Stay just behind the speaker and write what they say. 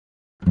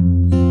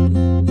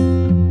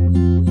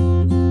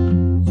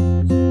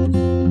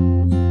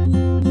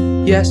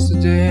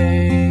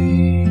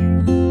yesterday.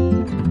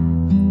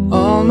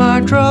 All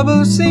my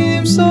troubles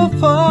seem so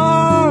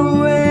far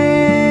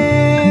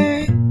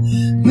away.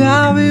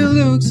 Now it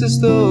looks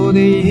as though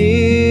they're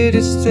here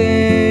to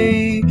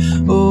stay.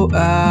 Oh,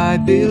 I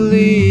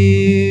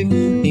believe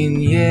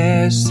in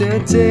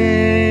yesterday.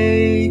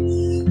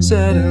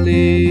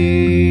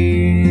 Suddenly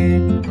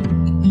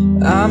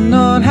I'm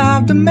not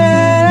half the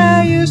man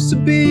I used to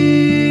be.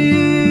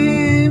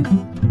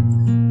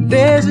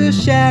 There's a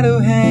shadow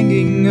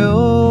hanging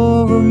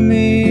over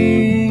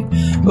me.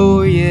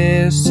 Oh,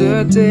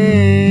 yesterday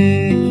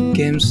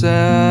came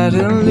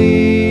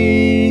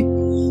suddenly.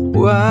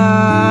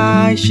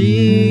 Why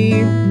she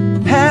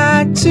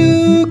had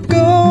to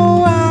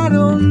go, I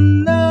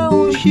don't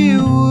know, she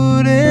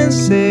wouldn't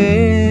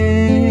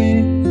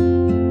say.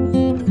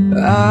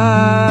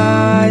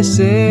 I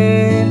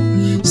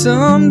said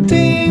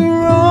something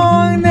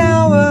wrong,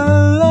 now I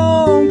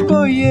long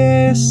for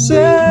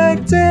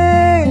yesterday.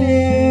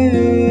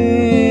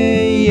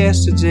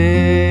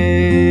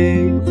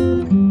 Yesterday,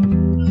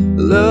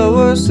 love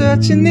was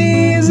such an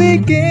easy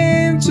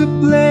game to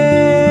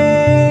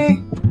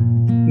play.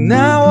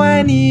 Now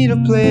I need a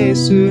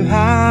place to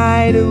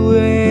hide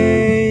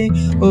away.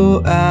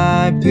 Oh,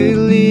 I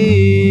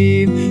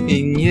believe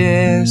in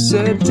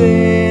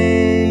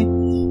yesterday.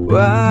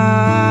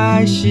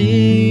 Why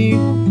she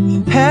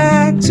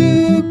had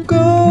to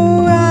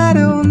go, I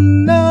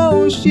don't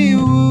know, she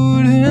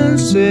wouldn't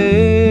say.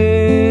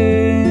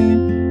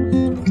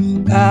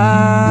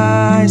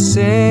 I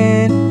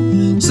said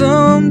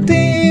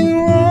something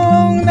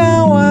wrong,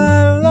 now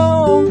I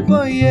long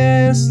for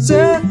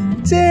yesterday.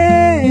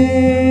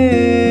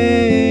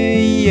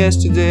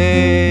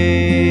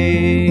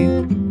 Yesterday,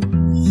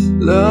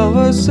 love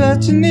was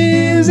such an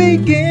easy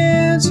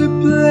game to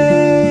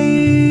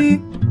play.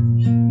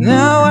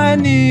 Now I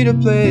need a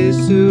place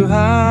to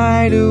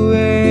hide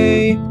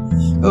away.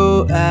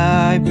 Oh,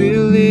 I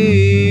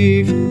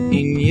believe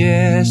in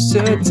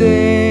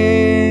yesterday.